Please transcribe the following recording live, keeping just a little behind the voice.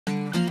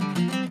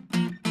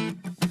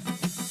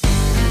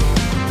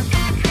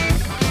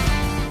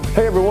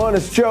Hey everyone,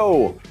 it's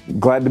Joe.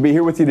 Glad to be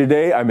here with you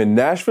today. I'm in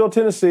Nashville,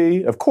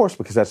 Tennessee, of course,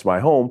 because that's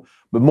my home.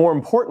 But more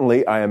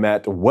importantly, I am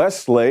at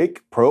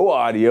Westlake Pro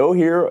Audio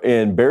here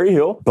in Berry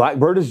Hill.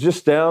 Blackbird is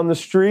just down the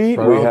street.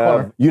 Right, we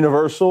have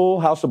Universal,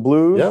 House of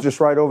Blues, just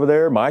right over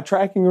there. My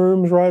tracking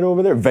room's right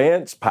over there.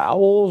 Vance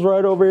Powell's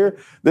right over here.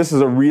 This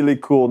is a really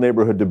cool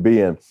neighborhood to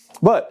be in.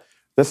 But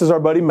this is our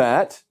buddy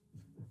Matt.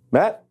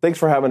 Matt, thanks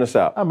for having us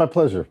out. My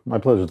pleasure. My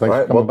pleasure. Thanks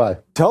for coming by.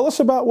 Tell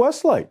us about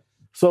Westlake.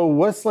 So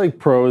Westlake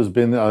Pro has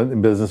been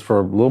in business for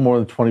a little more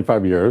than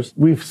 25 years.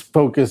 We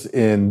focus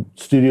in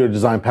studio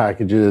design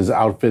packages,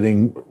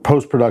 outfitting,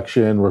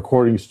 post-production,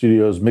 recording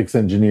studios, mix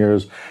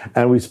engineers,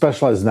 and we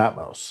specialize in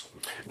Atmos.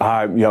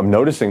 I'm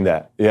noticing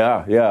that.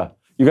 Yeah.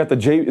 You got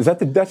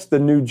that's the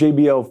new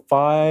JBL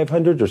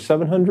 500 or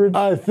 700?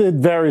 It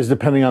varies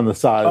depending on the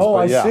size. Oh,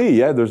 I see.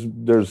 Yeah,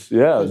 there's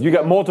you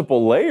got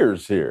multiple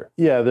layers here.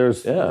 Yeah,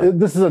 this is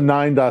a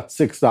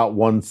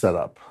 9.6.1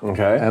 setup.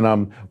 Okay.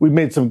 And we've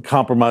made some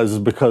compromises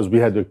because we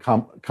had to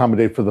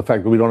accommodate for the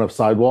fact that we don't have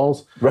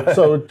sidewalls. Right.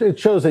 So it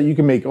shows that you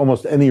can make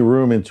almost any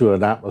room into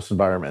an Atmos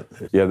environment.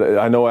 Yeah,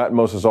 I know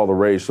Atmos is all the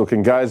rage. So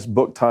can guys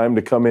book time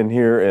to come in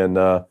here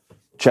and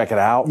check it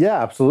out?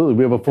 Yeah, absolutely.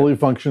 We have a fully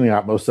functioning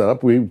Atmos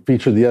setup. We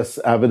feature the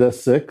Avid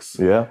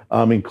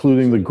S6,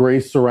 including the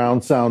Gray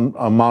surround sound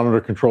monitor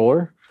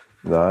controller.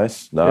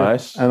 Nice.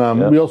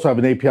 And we also have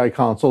an API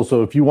console.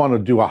 So if you want to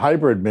do a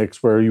hybrid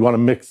mix where you want to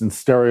mix in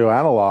stereo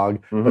analog,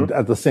 but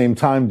at the same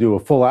time do a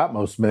full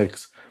Atmos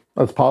mix,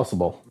 that's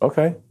possible.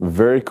 Okay,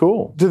 very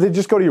cool. Do they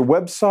just go to your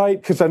website?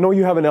 Because I know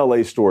you have an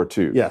LA store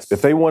too. Yes.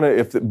 If they want to,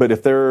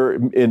 if they're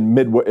in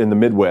the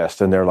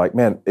Midwest and they're like,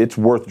 man, it's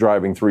worth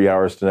driving 3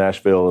 hours to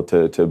Nashville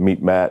to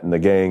meet Matt and the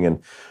gang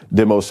and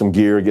demo some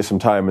gear, get some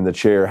time in the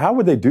chair. How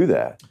would they do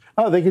that?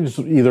 They can just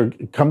either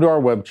come to our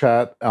web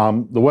chat. The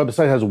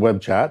website has a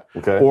web chat,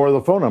 or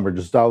the phone number.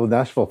 Just dial the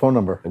Nashville phone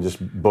number and just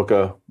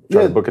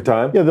try to book a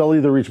time. Yeah, they'll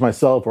either reach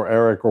myself or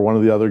Eric or one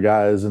of the other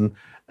guys, and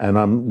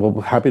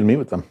we're happy to meet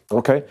with them.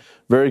 Okay,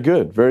 very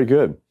good.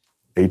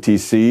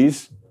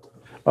 ATCs.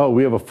 Oh,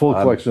 we have a full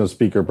collection of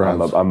speaker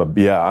brands.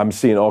 I'm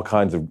seeing all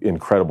kinds of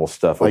incredible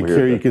stuff like over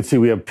here. You can see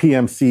we have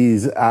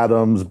PMCs,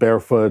 Adams,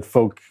 Barefoot,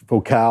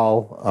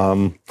 Focal.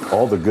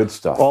 All the good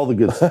stuff. All the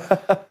good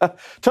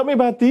stuff. Tell me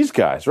about these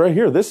guys right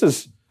here. This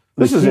is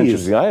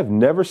interesting. I have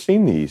never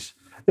seen these.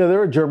 Yeah,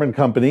 they're a German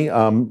company.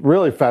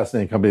 Really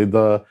fascinating company.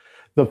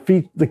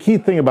 The key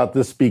thing about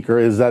this speaker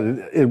is that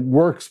it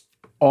works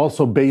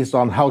also based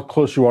on how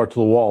close you are to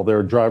the wall.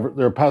 There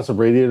are passive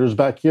radiators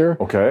back here,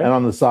 and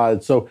on the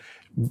side. So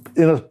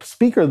in a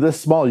speaker this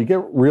small, you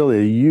get really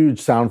a huge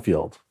sound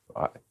field.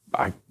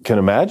 I can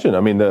imagine. I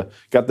mean,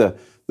 got the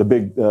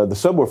big the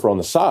subwoofer on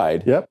the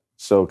side. Yep.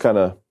 So kind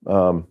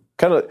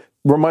of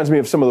reminds me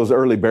of some of those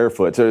early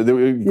Barefoots. Of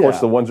course,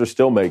 the ones they're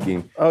still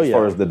making as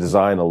far as the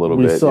design a little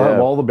bit. We still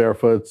have all the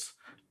Barefoots,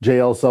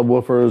 JL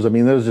subwoofers. I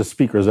mean, there's just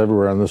speakers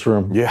everywhere in this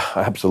room. Yeah,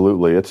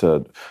 absolutely. It's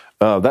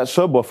that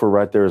subwoofer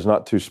right there is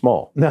not too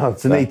small. No,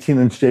 it's an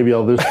 18-inch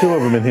JBL. There's two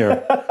of them in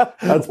here.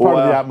 That's part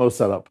of the Atmos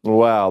setup.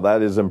 Wow,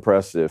 that is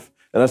impressive.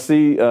 And I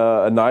see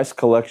a nice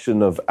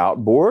collection of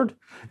outboard.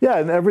 Yeah,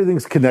 and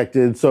everything's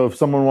connected. So if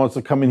someone wants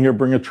to come in here,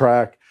 bring a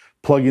track,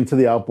 plug into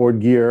the outboard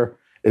gear,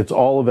 it's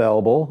all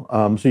available.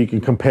 So you can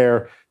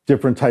compare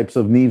different types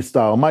of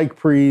Neve-style mic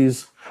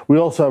pre's. We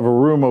also have a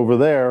room over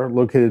there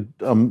located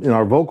in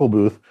our vocal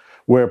booth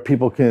where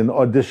people can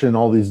audition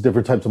all these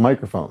different types of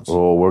microphones.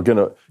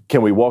 Oh,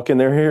 can we walk in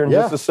there here in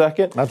just a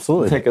second?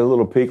 Absolutely. Take a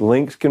little peek.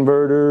 Lynx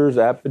converters,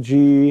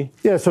 Apogee.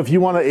 Yeah, so if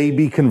you want to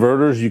A/B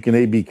converters, you can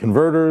A/B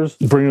converters,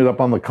 bring it up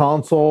on the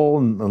console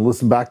and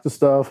listen back to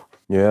stuff.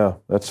 Yeah,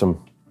 that's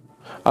some,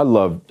 I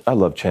love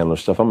Chandler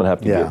stuff. I'm going to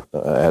have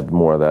to add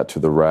more of that to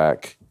the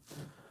rack.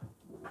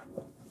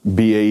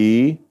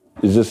 BAE.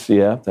 Is this,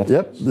 Yep,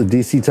 the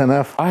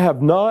DC-10F. I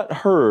have not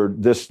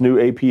heard this new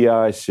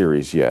API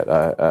series yet.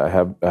 I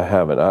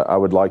haven't. I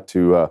would like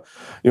to,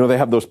 they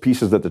have those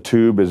pieces that the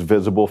tube is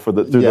visible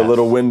through the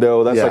little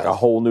window. That's like a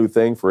whole new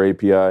thing for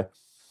API.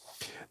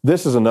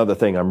 This is another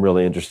thing I'm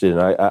really interested in.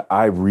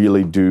 I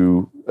really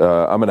do.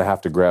 I'm going to have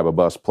to grab a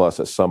Bus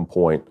Plus at some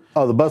point.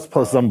 Oh, the Bus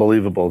Plus is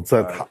unbelievable.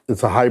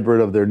 It's a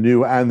hybrid of their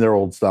new and their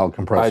old style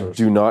compressors. I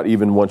do not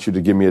even want you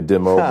to give me a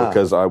demo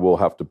because I will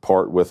have to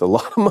part with a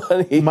lot of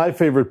money. My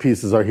favorite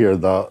pieces are here.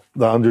 The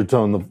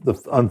undertone,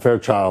 the Unfair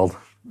Child.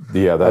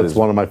 Yeah, that's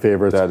one of my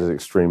favorites. That is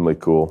extremely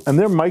cool. And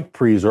their mic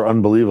pre's are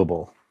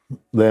unbelievable.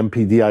 The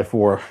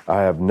MPDI4.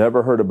 I have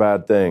never heard a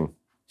bad thing.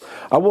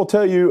 I will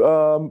tell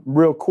you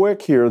real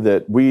quick here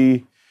that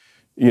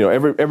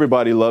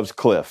everybody loves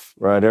Cliff,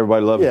 right?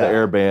 Everybody loves the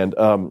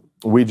Airband.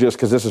 We just,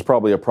 because this is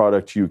probably a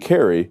product you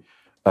carry,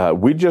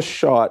 we just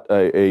shot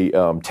a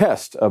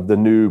test of the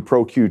new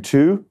Pro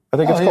Q2. I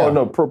think it's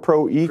called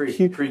Pro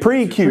EQ,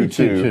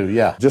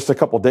 Pre-Q2. Just a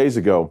couple days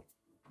ago,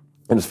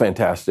 and it's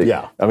fantastic.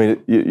 Yeah, I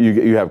mean,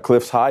 you have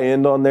Cliff's high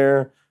end on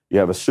there. You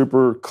have a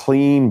super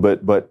clean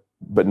but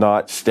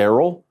not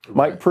sterile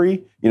mic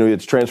pre.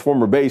 It's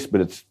transformer based,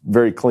 but it's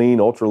very clean,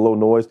 ultra low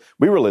noise.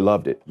 We really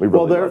loved it.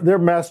 Their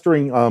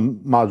mastering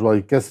module, I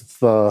guess it's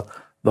the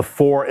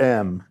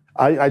 4M,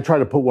 I try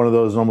to put one of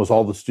those in almost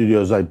all the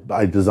studios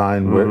I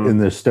design in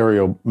their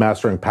stereo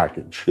mastering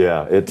package.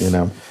 Yeah, it's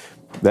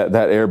that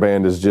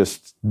airband is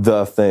just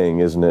the thing,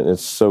 isn't it?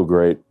 It's so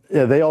great.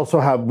 Yeah, they also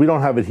have, we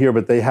don't have it here,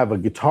 but they have a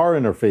guitar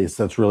interface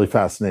that's really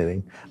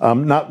fascinating.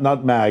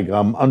 Not mag,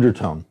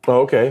 Undertone.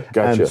 Oh, okay,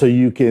 gotcha. And so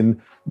you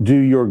can do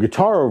your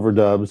guitar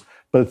overdubs,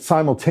 but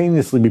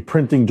simultaneously be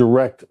printing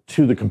direct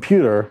to the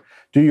computer,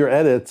 do your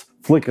edits,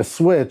 flick a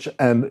switch,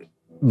 and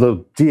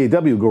the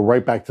DAW go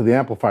right back to the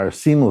amplifier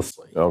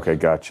seamlessly. Okay,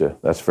 gotcha.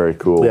 That's very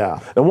cool. Yeah.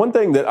 And one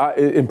thing that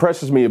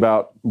impresses me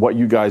about what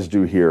you guys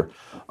do here,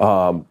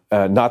 not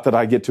that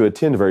I get to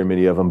attend very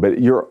many of them, but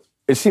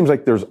it seems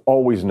like there's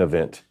always an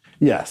event.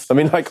 Yes. I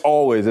mean, like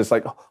always, it's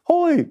like,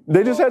 holy,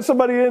 they just had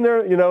somebody in there,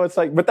 it's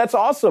like, but that's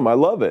awesome. I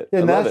love it.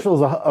 Yeah,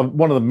 Nashville is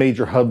one of the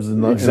major hubs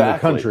in the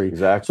country.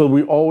 Exactly.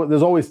 So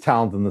there's always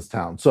talent in this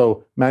town.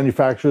 So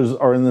manufacturers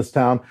are in this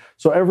town.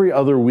 So every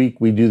other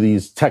week we do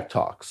these tech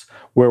talks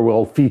where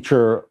we'll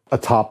feature a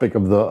topic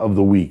of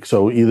the week.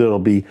 So either it'll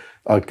be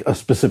a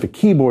specific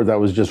keyboard that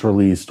was just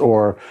released,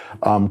 or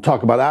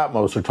talk about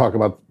Atmos, or talk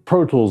about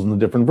Pro Tools and the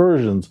different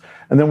versions.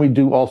 And then we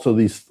do also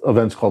these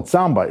events called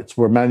Sound Bites,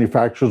 where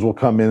manufacturers will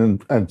come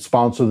in and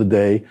sponsor the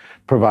day,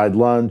 provide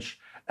lunch,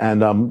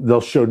 and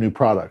they'll show new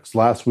products.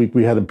 Last week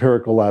we had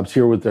Empirical Labs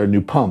here with their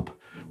new pump,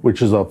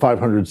 which is a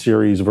 500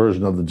 series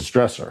version of the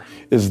Distressor.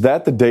 Is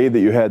that the day that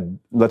you had,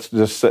 let's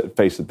just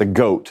face it, the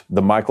GOAT,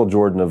 the Michael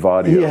Jordan of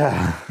audio?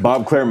 Yeah.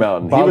 Bob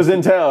Clearmountain. He was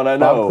in town, I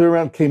know. Bob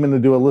Clearmountain came in to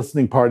do a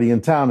listening party in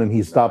town, and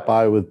he stopped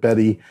by with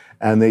Betty,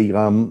 and they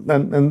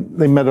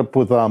met up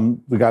with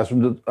the guys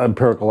from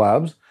Empirical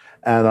Labs.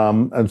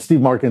 And Steve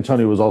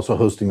Marcantonio was also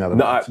hosting that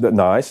event.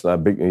 Nice.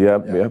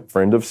 Yeah.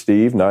 Friend of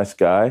Steve, nice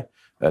guy,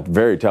 a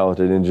very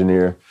talented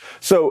engineer.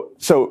 So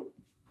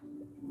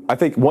I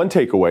think one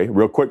takeaway,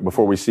 real quick,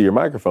 before we see your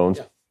microphones,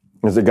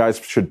 is that guys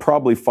should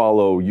probably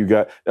follow you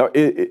guys. Now,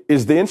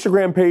 is the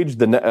Instagram page,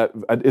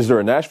 is there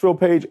a Nashville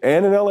page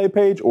and an LA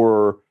page,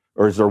 or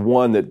is there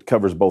one that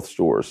covers both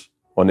stores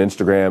on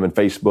Instagram and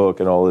Facebook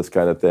and all this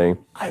kind of thing?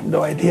 I have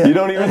no idea. You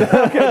don't even know?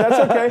 Okay,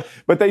 that's okay.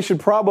 But they should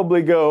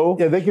probably go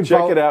they can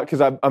check it out, because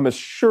I'm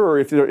sure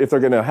if they're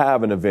going to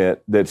have an event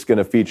that's going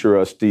to feature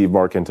a Steve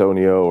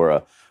Marcantonio or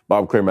a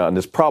Bob Clearmountain,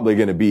 is probably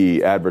going to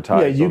be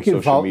advertised on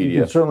social media. You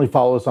can certainly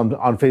follow us on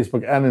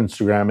Facebook and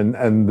Instagram,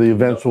 and the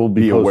events will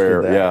be posted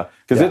aware there. Yeah,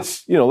 because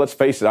it's, let's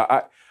face it,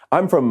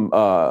 I'm from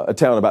a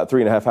town about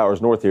 3.5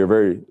 hours north here,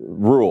 very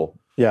rural.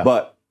 Yeah.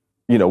 But,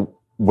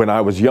 when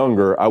I was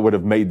younger, I would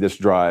have made this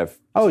drive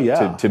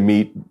to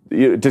meet,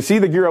 to see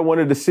the gear I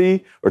wanted to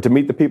see, or to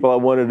meet the people I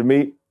wanted to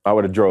meet. I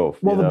would have drove.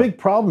 Well, the big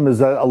problem is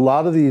that a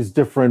lot of these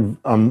different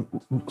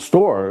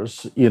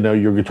stores,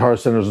 your Guitar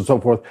Centers and so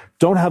forth,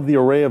 don't have the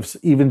array of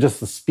even just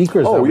the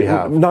speakers that we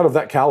have. Not of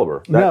that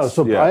caliber.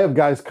 I have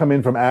guys come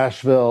in from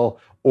Asheville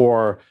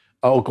or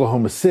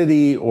Oklahoma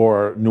City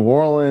or New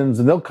Orleans,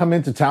 and they'll come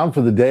into town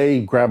for the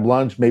day, grab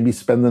lunch, maybe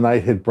spend the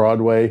night, hit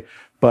Broadway,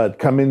 but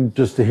come in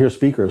just to hear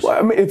speakers. Well,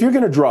 I mean, if you're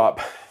going to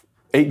drop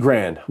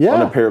 $8,000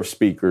 on a pair of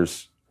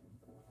speakers,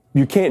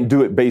 you can't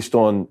do it based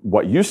on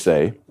what you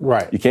say.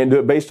 Right. You can't do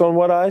it based on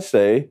what I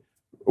say,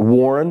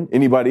 Warren,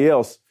 anybody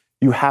else.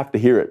 You have to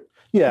hear it.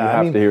 Yeah,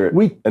 you have to hear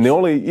it. And the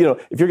only,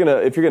 if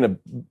you're gonna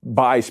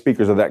buy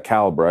speakers of that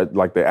caliber,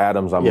 like the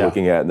Adams I'm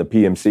looking at and the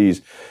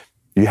PMCs,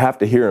 you have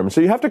to hear them. So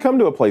you have to come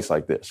to a place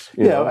like this.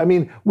 You know? I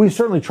mean, we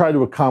certainly try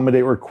to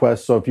accommodate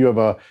requests. So if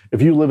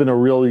you live in a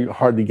really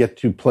hard to get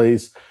to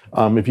place,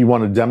 if you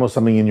want to demo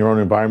something in your own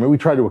environment, we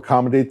try to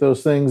accommodate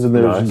those things, and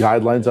there's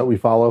guidelines that we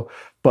follow.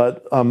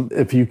 But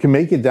if you can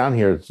make it down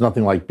here, it's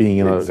nothing like being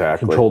in a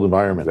controlled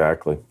environment.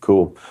 Exactly.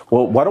 Cool.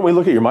 Well, why don't we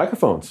look at your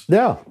microphones?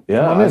 Yeah.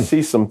 I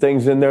see some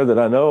things in there that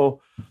I know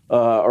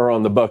are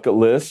on the bucket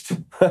list.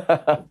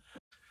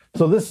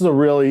 So this is a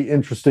really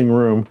interesting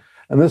room.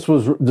 And this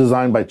was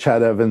designed by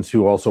Chad Evans,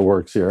 who also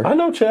works here. I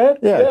know Chad.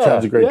 Yeah,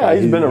 Chad's a great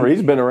guy. He's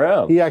been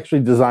around. He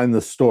actually designed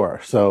the store.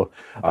 So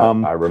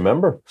I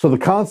remember. So the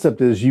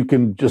concept is you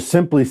can just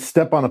simply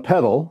step on a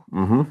pedal,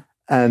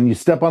 and you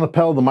step on a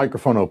pedal, the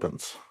microphone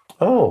opens.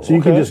 Oh, so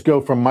you can just go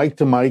from mic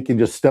to mic and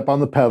just step on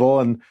the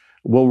pedal, and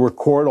we'll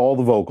record all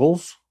the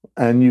vocals,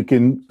 and you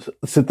can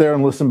sit there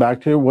and listen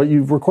back to what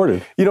you've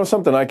recorded.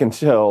 Something I can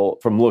tell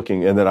from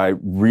looking and that I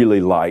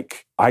really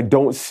like, I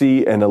don't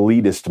see an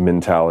elitist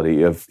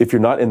mentality of, if you're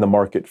not in the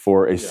market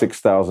for a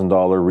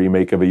 $6,000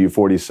 remake of a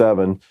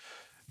U47,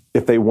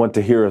 if they want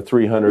to hear a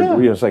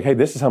 300, it's like, hey,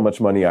 this is how much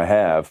money I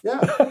have.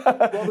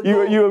 Yeah.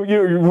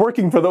 You're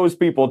working for those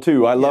people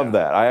too. I love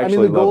that. I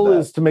mean, the goal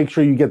is to make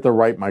sure you get the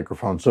right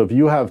microphone. So if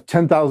you have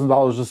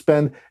 $10,000 to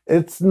spend,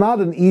 it's not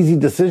an easy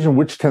decision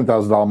which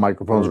 $10,000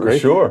 microphone is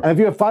great. Sure. And if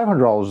you have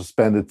 $500 to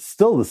spend, it's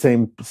still the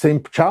same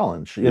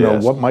challenge. You know,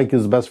 what mic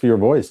is best for your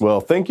voice?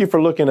 Well, thank you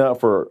for looking out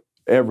for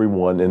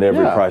everyone in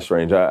every price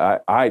range.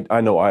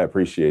 I know I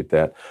appreciate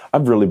that.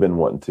 I've really been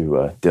wanting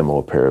to demo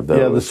a pair of those.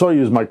 Yeah, the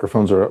Soyuz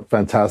microphones are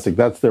fantastic.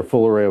 That's their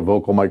full array of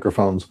vocal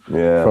microphones.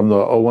 Yeah. From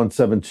the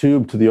 017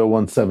 tube to the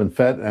 017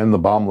 FET and the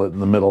bomblet in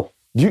the middle.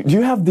 Do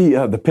you have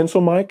the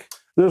pencil mic?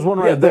 There's one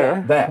right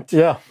there. That.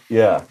 Yeah.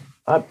 Yeah.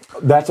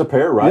 That's a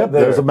pair, right? Yep,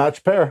 there's a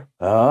match pair.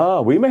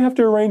 We may have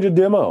to arrange a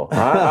demo.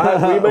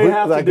 We may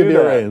have to do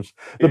that. Arranged.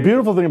 The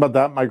beautiful thing about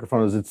that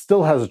microphone is it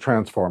still has a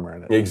transformer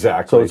in it.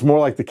 Exactly. So it's more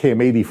like the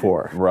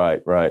KM84.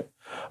 Right.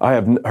 I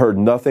have heard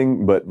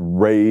nothing but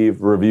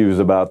rave reviews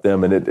about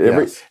them, and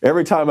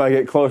every time I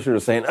get closer to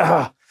saying,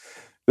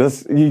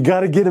 you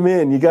got to get them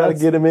in. You got to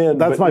get them in.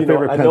 That's my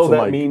favorite pencil. I know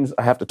that mic. means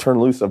I have to turn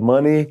loose of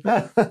money.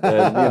 And,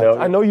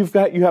 I know you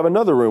have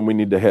another room we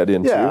need to head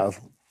into. Yeah.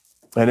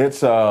 And it's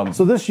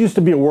so this used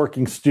to be a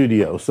working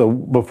studio. So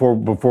before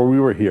we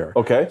were here.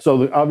 Okay.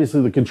 So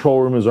obviously the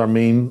control room is our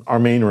main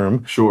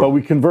room. Sure. But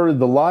we converted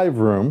the live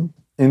room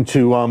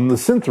into the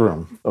synth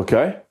room.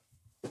 Okay.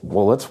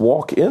 Well, let's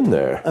walk in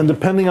there. And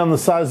depending on the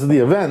size of the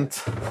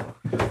event,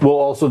 we'll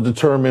also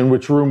determine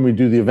which room we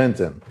do the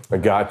event in. I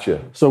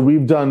gotcha. So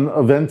we've done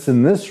events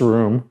in this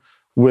room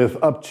with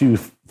up to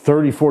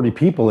 30, 40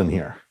 people in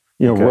here.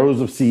 Rows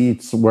of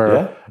seats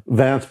where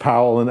Vance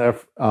Powell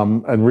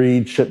and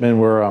Reed Shipman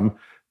were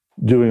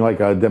doing like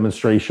a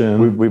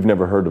demonstration. I've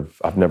never heard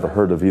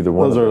of either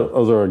one.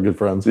 Those are our good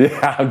friends.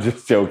 Yeah, I'm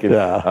just joking.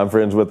 Yeah. I'm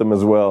friends with them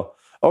as well.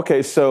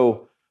 Okay,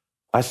 so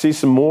I see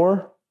some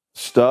more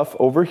stuff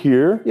over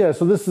here. Yeah,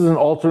 so this is an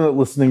alternate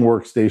listening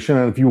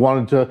workstation. And if you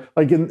wanted to,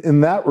 like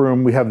in that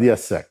room, we have the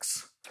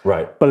S6.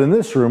 Right. But in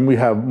this room, we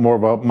have more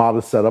of a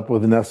modest setup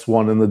with an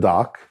S1 in the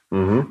dock.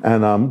 Mm-hmm.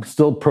 And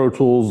still Pro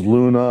Tools,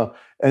 Luna,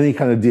 any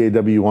kind of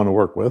DAW you want to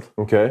work with.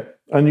 Okay.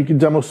 And you can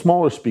demo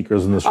smaller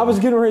speakers in this room. I was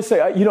getting ready to say,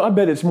 I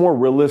bet it's more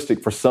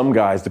realistic for some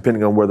guys,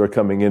 depending on where they're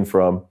coming in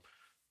from,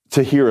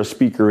 to hear a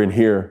speaker in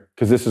here,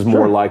 because this is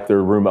more like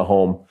their room at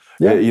home.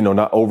 Yeah.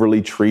 Not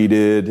overly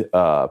treated,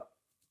 up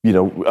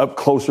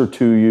closer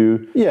to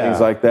you, things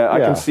like that.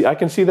 I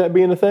can see that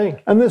being a thing.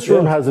 And this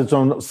room has its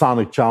own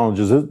sonic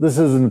challenges. This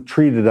isn't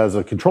treated as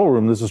a control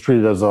room. This is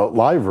treated as a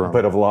live room.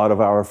 But a lot of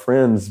our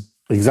friends,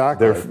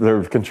 exactly,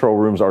 their control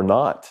rooms are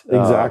not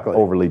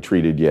overly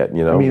treated yet.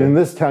 I mean, in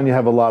this town, you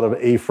have a lot of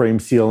A-frame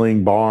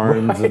ceiling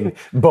barns and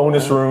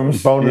bonus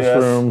rooms.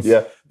 Rooms.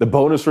 Yeah, the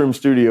bonus room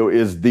studio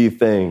is the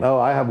thing. Oh,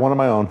 I have one of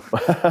my own.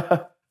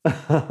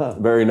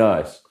 Very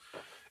nice.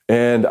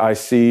 And I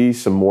see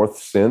some more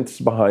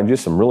synths behind you,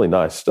 some really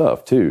nice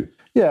stuff too.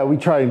 Yeah, we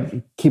try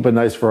and keep a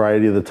nice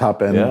variety of the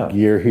top end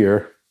gear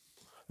here.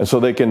 And so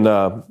they can,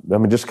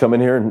 just come in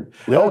here and,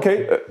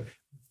 okay,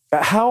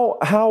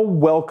 how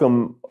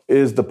welcome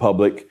is the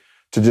public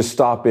to just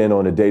stop in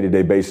on a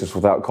day-to-day basis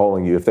without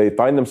calling you? If they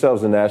find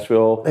themselves in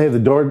Nashville. Hey, the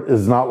door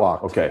is not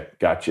locked. Okay,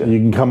 gotcha. You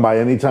can come by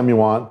anytime you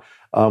want.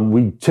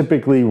 We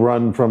typically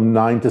run from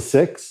 9 to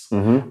 6,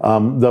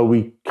 though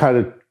we kind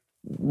of,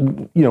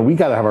 we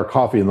got to have our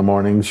coffee in the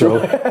morning.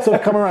 So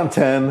come around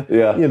 10,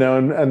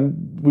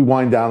 and we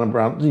wind down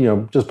around,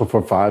 just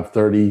before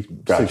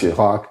 5:30, 6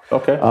 o'clock.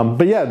 Okay.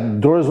 But yeah,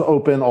 doors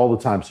open all the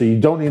time. So you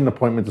don't need an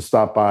appointment to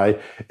stop by.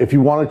 If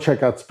you want to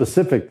check out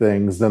specific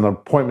things, then an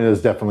appointment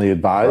is definitely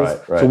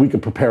advised. Right. So we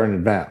can prepare in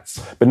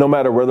advance. But no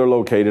matter where they're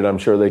located, I'm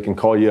sure they can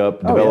call you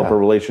up, develop a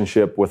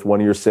relationship with one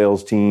of your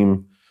sales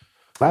team.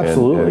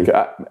 Absolutely.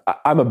 And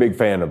I'm a big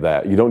fan of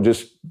that. You don't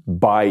just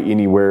buy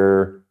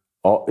anywhere.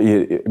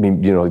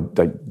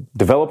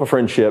 Develop a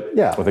friendship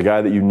with a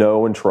guy that you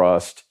know and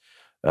trust.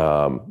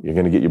 You're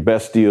going to get your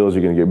best deals.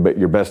 You're going to get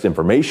your best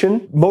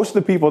information. Most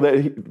of the people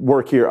that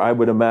work here, I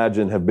would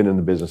imagine, have been in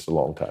the business a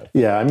long time.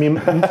 Yeah, I mean,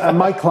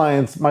 my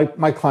clients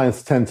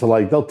tend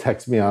to they'll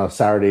text me on a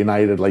Saturday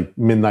night at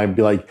midnight and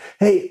be like,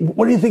 "Hey,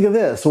 what do you think of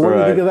this? Or what do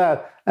you think of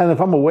that?" And if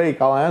I'm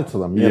awake, I'll answer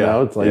them. You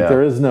know, it's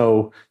there is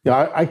no.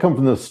 I come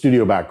from the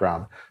studio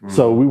background,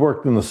 so we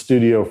worked in the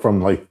studio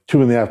from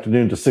 2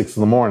 p.m. to 6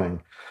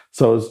 a.m.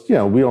 So it's,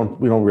 we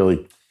don't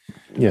really,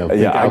 think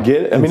I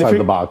get it. I mean,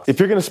 if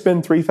you're going to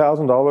spend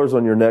 $3,000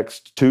 on your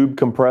next tube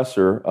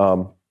compressor,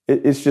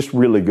 it's just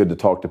really good to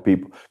talk to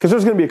people, because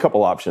there's going to be a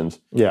couple options.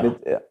 Yeah.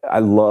 I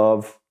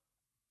love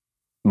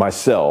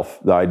myself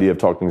the idea of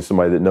talking to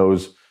somebody that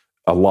knows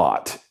a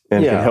lot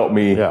and can help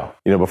me,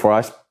 before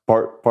I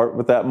part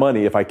with that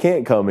money. If I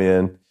can't come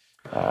in,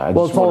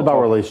 it's all about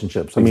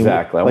relationships.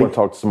 Exactly. I want to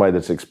talk to somebody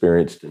that's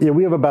experienced. Yeah,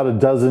 we have about a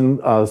dozen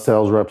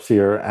sales reps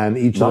here, and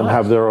each of them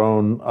have their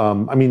own,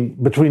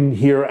 between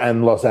here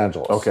and Los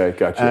Angeles. Okay,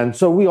 gotcha. And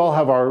so we all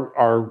have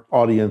our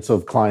audience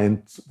of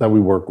clients that we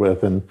work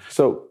with. And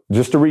so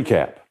just to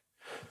recap,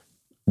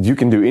 you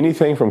can do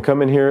anything from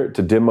coming here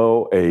to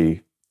demo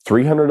a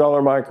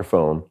 $300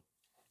 microphone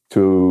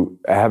to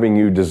having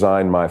you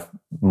design my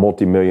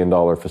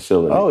multi-million-dollar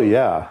facility. Oh,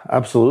 yeah,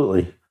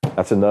 absolutely.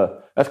 That's enough.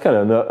 That's kind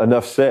of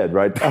enough said,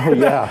 right? Oh,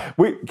 yeah.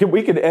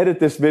 we could edit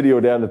this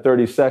video down to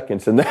 30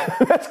 seconds, and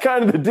that's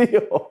kind of the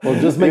deal.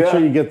 Well, just make sure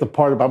you get the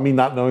part about me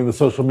not knowing the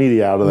social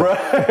media out of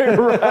there.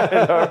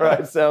 Right. All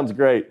right. Sounds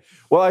great.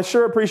 Well, I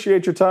sure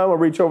appreciate your time. I'll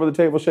reach over the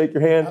table, shake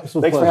your hand.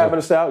 Absolute Thanks pleasure. for having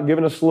us out and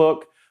giving us a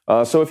look.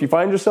 So if you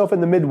find yourself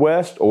in the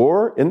Midwest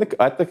or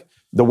at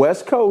the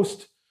West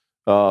Coast,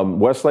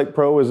 Westlake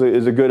Pro is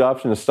a good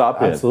option to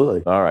stop in.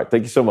 Absolutely. All right.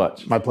 Thank you so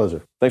much. My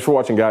pleasure. Thanks for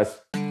watching, guys.